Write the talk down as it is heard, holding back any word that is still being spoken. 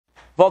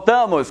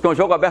Voltamos com o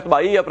Jogo Aberto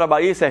Bahia para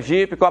Bahia e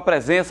Sergipe, com a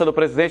presença do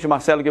presidente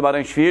Marcelo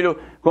Guimarães Filho.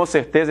 Com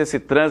certeza esse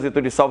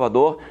trânsito de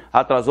Salvador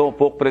atrasou um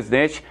pouco o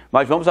presidente,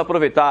 mas vamos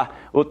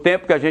aproveitar o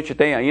tempo que a gente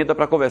tem ainda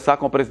para conversar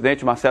com o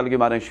presidente Marcelo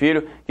Guimarães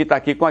Filho, que está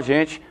aqui com a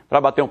gente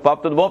para bater um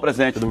papo. Tudo bom,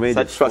 presidente? Tudo bem.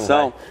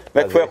 Satisfação.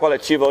 Como é que foi a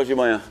coletiva hoje de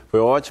manhã? Foi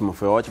ótimo.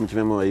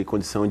 Tivemos aí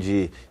condição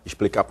de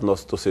explicar para o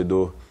nosso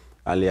torcedor,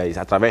 aliás,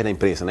 através da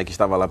imprensa, né, que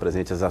estava lá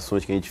presente, as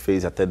ações que a gente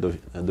fez até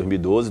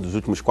 2012, dos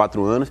últimos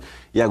 4 anos,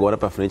 e agora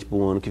para frente para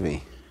o ano que vem.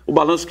 O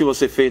balanço que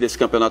você fez desse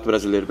Campeonato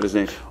Brasileiro,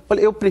 presidente?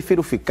 Olha, eu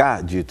prefiro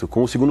ficar, Dito,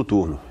 com o segundo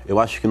turno. Eu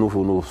acho que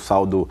no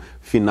saldo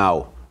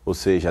final, ou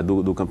seja,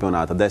 do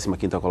campeonato, a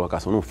 15ª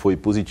colocação não foi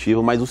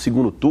positivo, mas o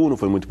segundo turno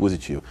foi muito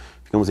positivo.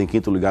 Ficamos em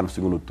 5º lugar no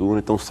segundo turno,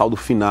 então o saldo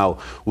final,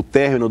 o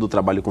término do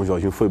trabalho com o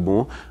Jorginho foi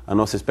bom. A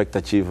nossa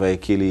expectativa é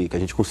que a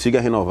gente consiga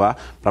renovar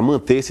para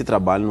manter esse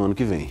trabalho no ano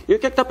que vem. E o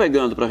que é que está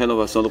pegando para a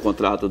renovação do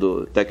contrato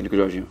do técnico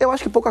Jorginho? Eu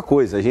acho que pouca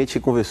coisa. A gente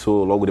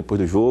conversou logo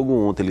depois do jogo,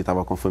 ontem ele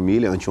estava com a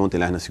família, anteontem,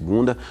 aliás, na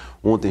segunda.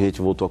 Ontem a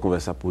gente voltou a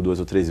conversar por 2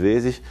 ou 3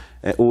 vezes.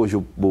 Hoje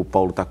o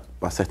Paulo está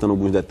acertando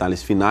alguns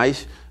detalhes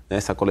finais.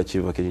 Essa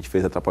coletiva que a gente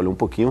fez atrapalhou um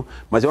pouquinho,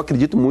 mas eu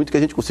acredito muito que a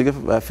gente consiga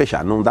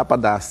fechar. Não dá para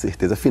dar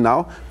certeza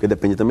final, porque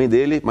depende também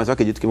dele, mas eu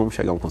acredito que vamos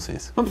chegar a um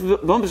consenso.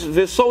 Vamos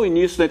ver só o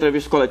início da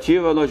entrevista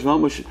coletiva. Nós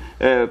vamos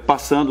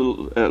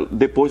passando,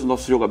 depois do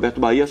nosso Jogo Aberto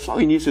Bahia, só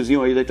o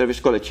iniciozinho aí da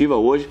entrevista coletiva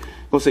hoje,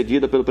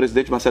 concedida pelo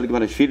presidente Marcelo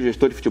Guimarães Filho,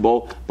 gestor de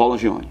futebol Paulo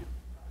Angione.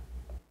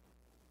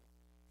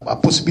 A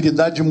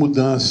possibilidade de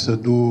mudança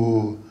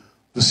do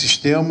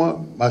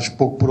sistema, acho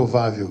pouco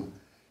provável.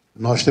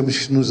 Nós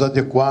temos que nos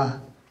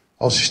adequar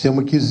ao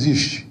sistema que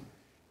existe.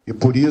 E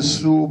por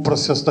isso o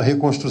processo da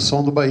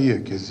reconstrução do Bahia.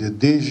 Quer dizer,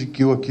 desde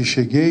que eu aqui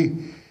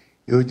cheguei,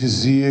 eu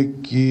dizia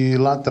que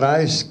lá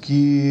atrás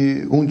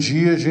que um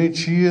dia a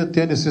gente ia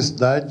ter a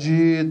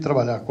necessidade de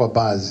trabalhar com a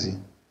base.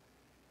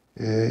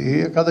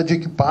 E a cada dia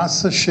que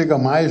passa, chega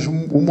mais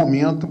um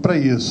momento para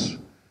isso.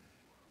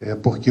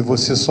 Porque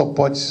você só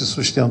pode se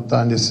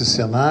sustentar nesse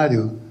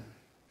cenário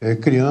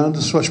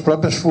criando suas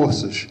próprias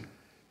forças.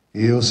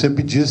 E eu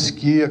sempre disse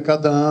que a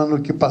cada ano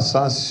que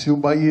passasse o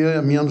Bahia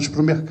ia menos para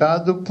o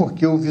mercado,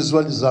 porque eu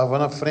visualizava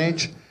na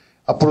frente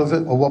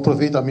o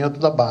aproveitamento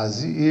da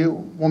base. E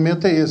o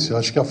momento é esse. Eu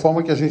acho que a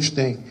forma que a gente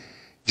tem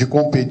de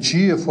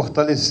competir é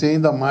fortalecer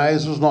ainda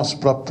mais os nossos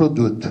próprios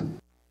produtos.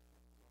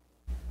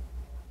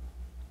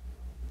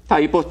 Tá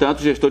aí, portanto,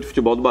 o gestor de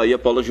futebol do Bahia,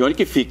 Paulo Angione,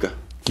 que fica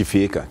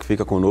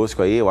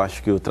conosco aí. Eu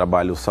acho que o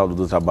saldo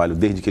do trabalho,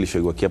 desde que ele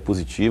chegou aqui, é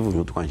positivo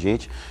junto com a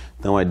gente.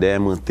 Então a ideia é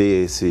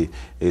manter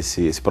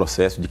esse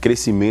processo de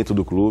crescimento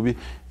do clube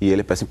e ele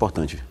é peça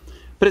importante.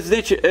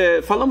 Presidente,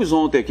 falamos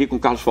ontem aqui com o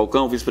Carlos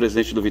Falcão,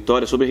 vice-presidente do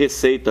Vitória, sobre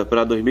receita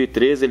para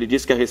 2013. Ele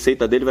disse que a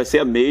receita dele vai ser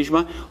a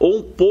mesma ou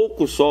um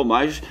pouco só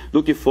mais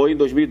do que foi em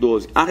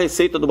 2012. A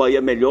receita do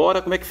Bahia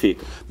melhora? Como é que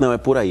fica? Não, é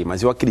por aí,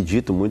 mas eu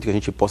acredito muito que a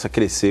gente possa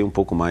crescer um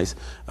pouco mais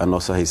a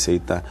nossa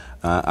receita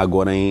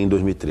agora em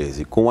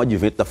 2013, com o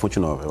advento da Fonte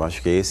Nova. Eu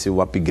acho que é esse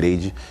o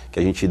upgrade que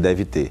a gente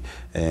deve ter.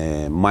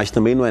 Mas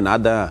também não é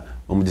nada,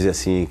 vamos dizer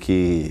assim,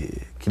 que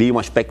cria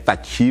uma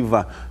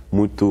expectativa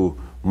muito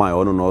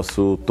maior no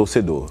nosso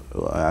torcedor.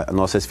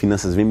 Nossas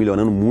finanças vêm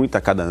melhorando muito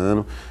a cada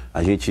ano.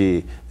 A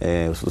gente,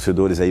 os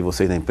torcedores aí,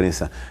 vocês da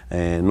imprensa,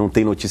 não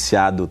tem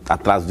noticiado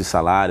atraso de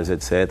salários,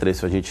 etc.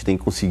 Isso a gente tem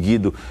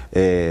conseguido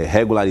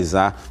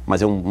regularizar,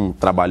 mas é um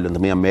trabalho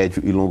também a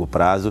médio e longo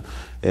prazo.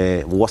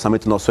 O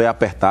orçamento nosso é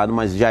apertado,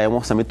 mas já é um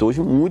orçamento hoje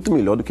muito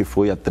melhor do que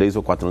foi há 3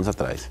 ou 4 anos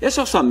atrás. Esse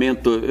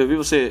orçamento, eu vi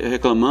você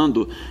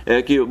reclamando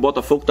que o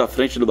Botafogo está à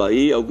frente do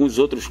Bahia, alguns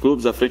outros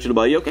clubes à frente do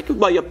Bahia. O que é que o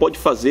Bahia pode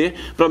fazer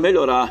para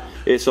melhorar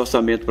esse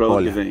orçamento para o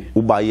ano que vem?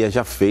 O Bahia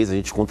já fez, a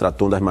gente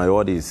contratou uma das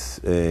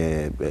maiores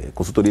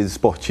consultorias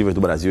esportivas do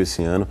Brasil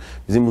esse ano.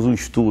 Fizemos um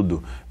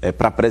estudo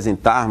para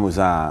apresentarmos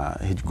a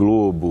Rede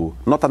Globo,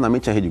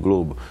 notadamente a Rede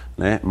Globo,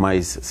 né?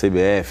 Mas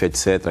CBF,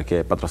 etc., que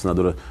é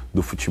patrocinadora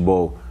do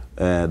futebol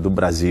do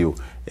Brasil,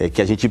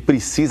 que a gente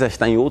precisa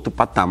estar em outro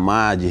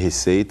patamar de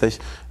receitas,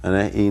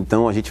 né?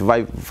 Então a gente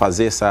vai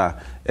fazer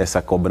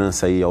essa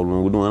cobrança aí ao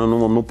longo do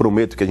ano. Não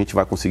prometo que a gente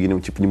vai conseguir nenhum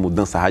tipo de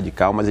mudança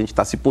radical, mas a gente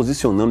está se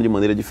posicionando de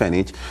maneira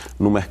diferente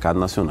no mercado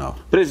nacional.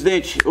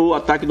 Presidente, o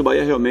ataque do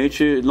Bahia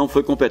realmente não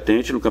foi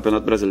competente no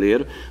Campeonato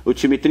Brasileiro. O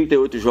time,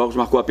 38 jogos,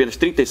 marcou apenas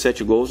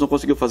 37 gols, não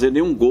conseguiu fazer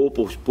nenhum gol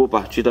por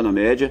partida na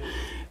média.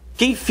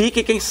 Quem fica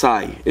e quem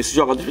sai? Esses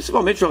jogadores,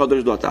 principalmente os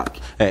jogadores do ataque.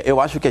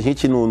 Eu acho que a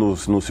gente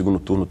no segundo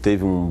turno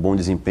teve um bom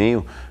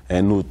desempenho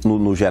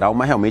no geral,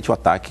 mas realmente o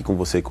ataque, como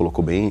você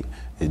colocou bem,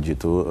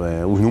 Dito,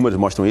 os números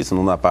mostram isso,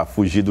 não dá para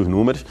fugir dos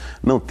números,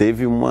 não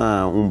teve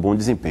um bom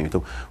desempenho.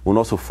 Então, o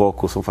nosso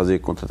foco são fazer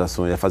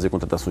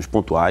contratações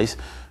pontuais,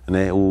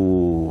 né?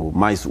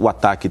 Mas o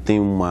ataque tem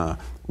uma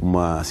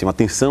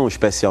atenção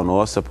especial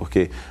nossa,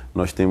 porque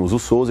nós temos o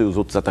Souza e os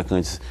outros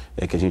atacantes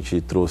que a gente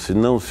trouxe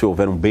não se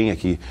houveram bem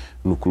aqui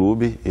no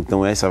clube,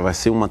 então essa vai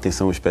ser uma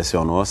atenção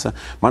especial nossa,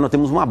 mas nós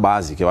temos uma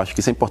base, que eu acho que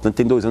isso é importante,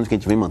 tem 2 anos que a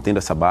gente vem mantendo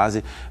essa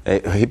base,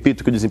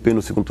 repito que o desempenho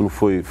no segundo turno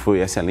foi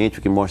excelente,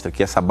 o que mostra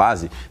que essa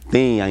base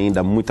tem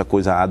ainda muita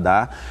coisa a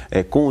dar,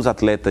 com os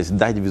atletas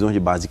das divisões de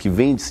base que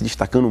vêm se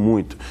destacando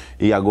muito,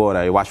 e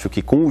agora eu acho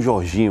que com o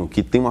Jorginho,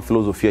 que tem uma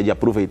filosofia de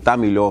aproveitar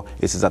melhor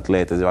esses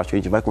atletas, eu acho que a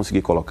gente vai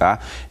conseguir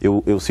colocar,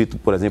 eu cito,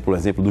 por exemplo, o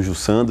exemplo do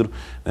Jussandro,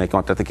 que é um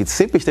atleta que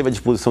sempre esteve à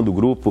disposição do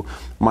grupo,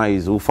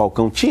 mas o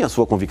Falcão tinha a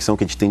sua convicção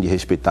que a gente tem de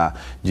respeitar,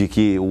 de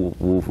que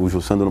o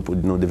Jussandro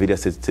não deveria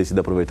ter sido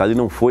aproveitado, e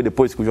não foi.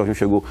 Depois que o Jorginho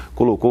chegou,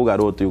 colocou o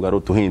garoto e o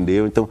garoto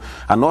rendeu. Então,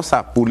 a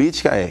nossa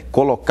política é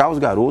colocar os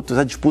garotos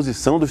à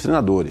disposição dos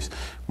treinadores.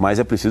 Mas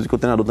é preciso que o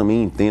treinador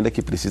também entenda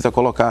que precisa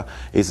colocar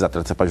esses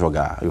atletas para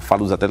jogar. Eu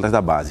falo dos atletas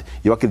da base.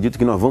 E eu acredito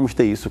que nós vamos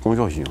ter isso com o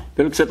Jorginho.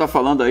 Pelo que você está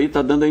falando aí,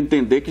 está dando a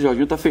entender que o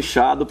Jorginho está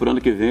fechado para o ano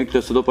que vem, que o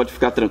torcedor pode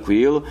ficar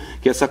tranquilo,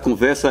 que essa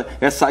conversa,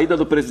 essa saída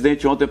do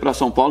presidente ontem para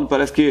São Paulo,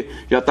 parece que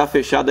já está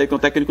fechada aí com o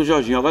técnico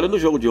Jorginho. Agora, no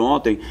jogo de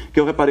ontem, que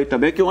eu reparei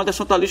também, que o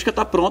Anderson Talisca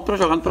está pronto para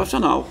jogar no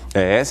profissional.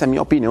 Essa é a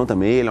minha opinião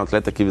também. Ele é um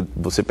atleta que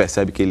você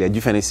percebe que ele é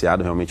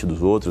diferenciado realmente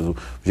dos outros, o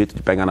jeito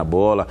de pegar na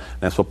bola,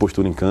 né, sua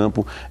postura em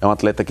campo. É um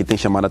atleta que tem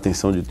chamado a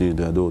atenção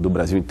do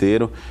Brasil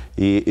inteiro,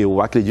 e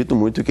eu acredito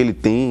muito que ele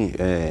tem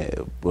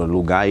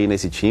lugar aí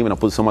nesse time, na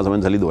posição mais ou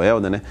menos ali do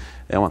Helder, né?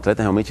 É um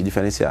atleta realmente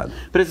diferenciado.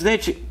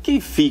 Presidente,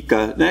 quem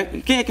fica, né?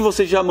 Quem é que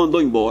você já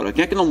mandou embora?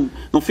 Quem é que não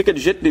fica de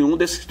jeito nenhum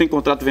desses que tem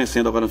contrato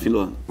vencendo agora no fim do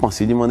ano? Bom,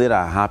 assim, de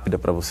maneira rápida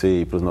para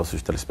você e para os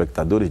nossos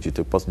telespectadores, Dito,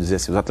 eu posso dizer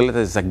assim, os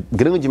atletas, a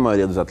grande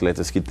maioria dos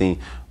atletas que tem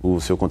o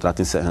seu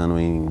contrato encerrando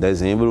em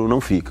dezembro não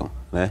ficam,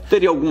 né?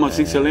 Teria alguma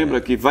assim que você lembra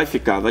que vai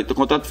ficar? Vai ter o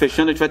contrato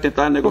fechando, a gente vai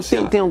tentar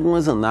negociar. Tem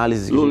algumas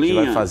análises que a gente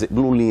vai fazer.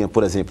 Lulinha,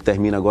 por exemplo,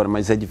 termina agora,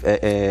 mas a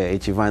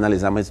gente vai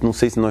analisar, mas não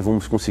sei se nós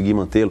vamos conseguir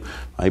mantê-lo,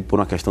 aí por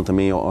uma questão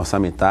também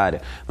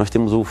orçamentária. Nós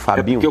temos o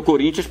Fabinho. Porque o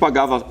Corinthians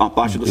pagava a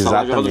parte do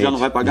salário, já não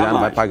vai pagar mais. Não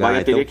vai pagar.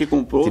 Bahia teria que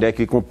compor. Teria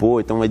que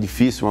compor, então é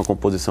difícil uma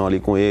composição ali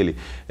com ele.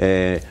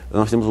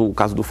 Nós temos o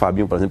caso do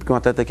Fabinho, por exemplo, que é um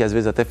atleta que às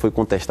vezes até foi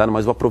contestado,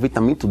 mas o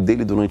aproveitamento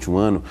dele durante o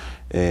ano,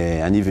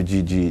 a nível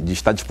de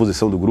estar à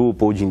disposição do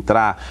grupo ou de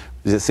entrar,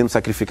 sendo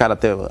sacrificado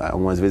até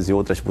algumas vezes em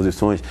outras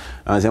posições,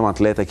 mas é um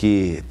atleta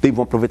que teve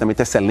um aproveitamento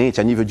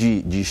excelente a nível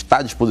de estar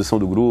à disposição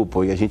do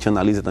grupo, e a gente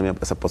analisa também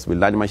essa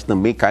possibilidade, mas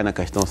também cai na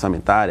questão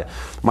orçamentária.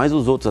 Mas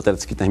os outros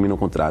atletas que terminam o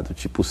contrato,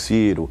 tipo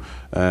Ciro,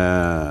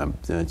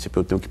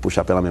 eu tenho que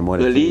puxar pela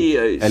memória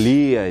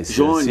Elias,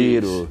 Jones.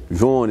 Ciro,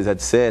 Jones,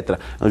 etc.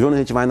 O Jones a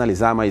gente vai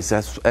analisar, mas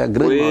a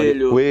grande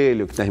maioria,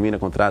 Coelho, que termina o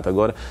contrato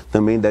agora,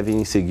 também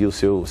devem seguir o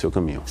seu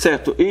caminho.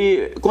 Certo.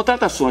 E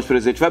contratações,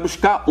 presidente, vai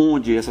buscar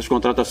onde essas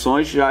contratações,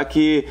 já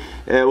que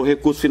o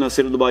recurso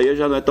financeiro do Bahia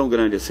já não é tão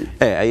grande assim?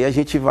 Aí a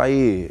gente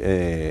vai,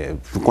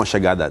 com a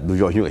chegada do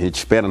Jorginho, a gente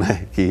espera,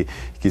 né,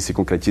 que se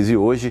concretize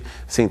hoje,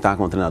 sentar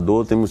com o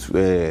treinador, temos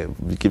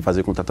que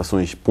fazer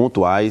contratações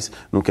pontuais,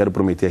 não quero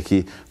prometer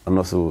aqui para o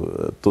nosso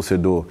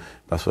torcedor,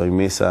 para a sua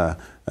imensa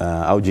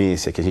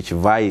audiência, que a gente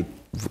vai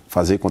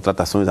fazer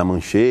contratações a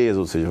mancheias,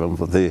 ou seja, vamos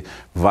fazer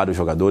vários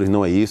jogadores,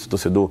 não é isso. O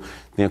torcedor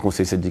tem a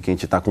consciência de que a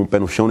gente está com o pé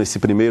no chão nesse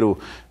primeiro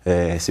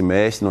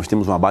semestre, nós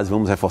temos uma base,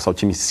 vamos reforçar o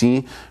time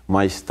sim,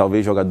 mas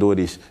talvez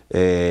jogadores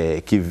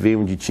que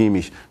venham de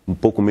times um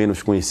pouco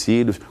menos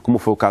conhecidos, como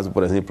foi o caso,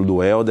 por exemplo,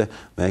 do Helder,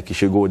 né, que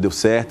chegou e deu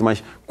certo,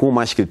 mas com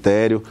mais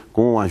critério,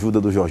 com a ajuda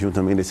do Jorginho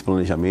também nesse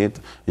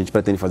planejamento, a gente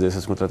pretende fazer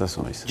essas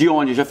contratações. De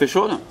onde? Já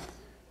fechou, não?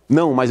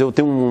 Não, mas eu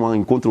tenho um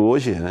encontro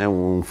hoje, né,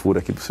 um furo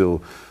aqui para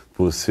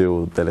o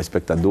seu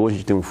telespectador. A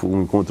gente tem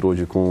um encontro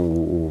hoje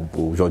com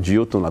o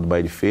Jodilton, lá do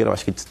Bahia de Feira. Eu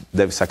acho que a gente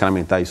deve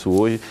sacramentar isso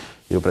hoje.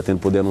 Eu pretendo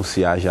poder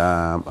anunciar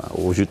já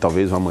hoje,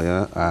 talvez, ou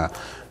amanhã, a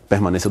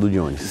permanência do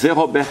Dionis. Zé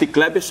Roberto e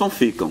Kleberson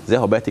ficam. Zé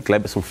Roberto e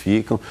Kleberson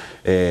ficam.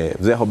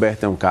 Zé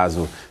Roberto é um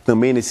caso,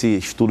 também nesse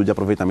estudo de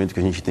aproveitamento que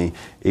a gente tem,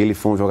 ele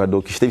foi um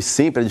jogador que esteve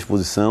sempre à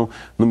disposição.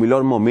 No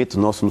melhor momento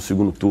nosso no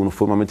segundo turno,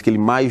 foi o momento que ele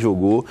mais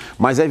jogou,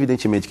 mas é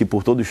evidentemente que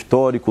por todo o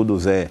histórico do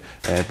Zé,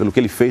 pelo que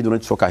ele fez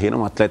durante sua carreira, é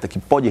um atleta que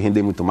pode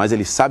render muito mais,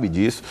 ele sabe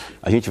disso.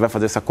 A gente vai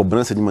fazer essa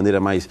cobrança de maneira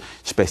mais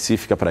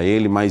específica para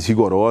ele, mais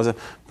rigorosa,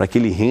 para que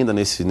ele renda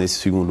nesse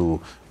segundo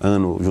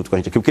ano junto com a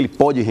gente aqui, o que ele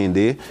pode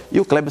render, e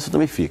o Kleberson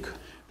também fica.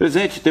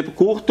 Presidente, tempo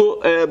curto,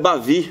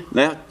 Bavi,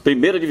 né?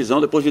 Primeira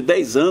divisão, depois de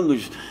 10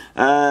 anos.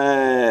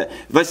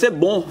 Vai ser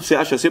bom, você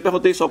acha assim? Eu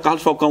perguntei isso ao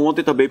Carlos Falcão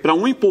ontem também, para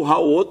um empurrar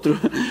o outro,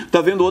 tá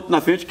vendo o outro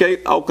na frente,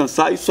 quer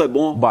alcançar, isso é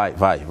bom?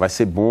 Vai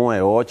ser bom,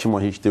 é ótimo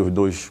a gente ter os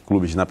dois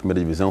clubes na primeira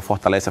divisão,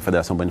 fortalece a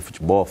Federação Baiana de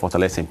Futebol,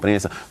 fortalece a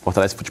imprensa,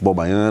 fortalece o futebol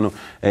baiano,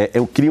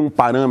 cria um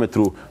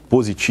parâmetro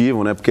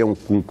positivo, né? Porque é um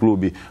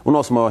clube, o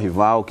nosso maior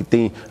rival, que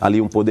tem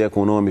ali um poder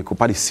econômico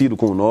parecido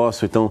com o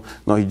nosso, então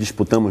nós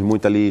disputamos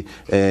muito ali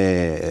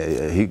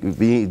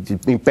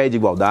em pé de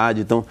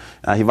igualdade, então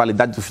a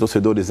rivalidade dos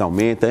torcedores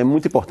aumenta, é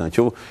muito importante.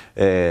 Eu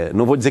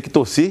não vou dizer que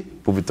torci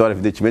por Vitória,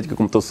 evidentemente, que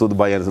como torcedor do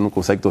Bahia você não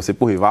consegue torcer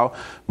por rival,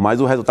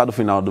 mas o resultado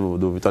final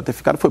do Vitória ter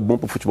ficado foi bom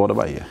para o futebol da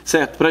Bahia.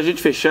 Certo, para a gente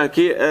fechar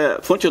aqui,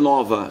 Fonte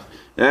Nova,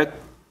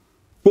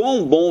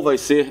 quão bom vai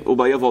ser o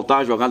Bahia voltar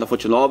a jogar na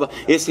Fonte Nova?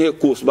 Esse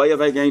recurso, o Bahia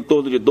vai ganhar em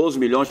torno de 12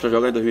 milhões para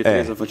jogar em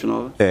 2013 na Fonte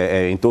Nova?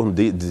 Em torno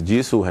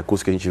disso, o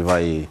recurso que a gente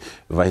vai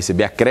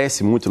receber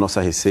acresce muito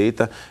nossa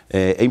receita.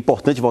 É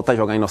importante voltar a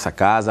jogar em nossa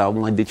casa, há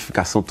uma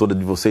identificação toda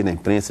de vocês na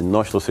imprensa, de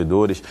nós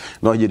torcedores,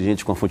 nós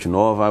dirigentes com a Fonte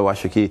Nova. Eu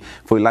acho que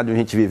foi lá onde a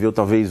gente viveu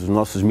talvez os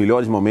nossos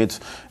melhores momentos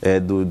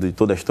de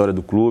toda a história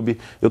do clube.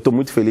 Eu estou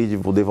muito feliz de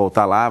poder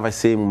voltar lá, vai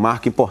ser um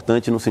marco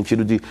importante no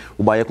sentido de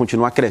o Bahia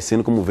continuar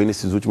crescendo como vem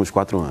nesses últimos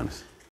 4 anos.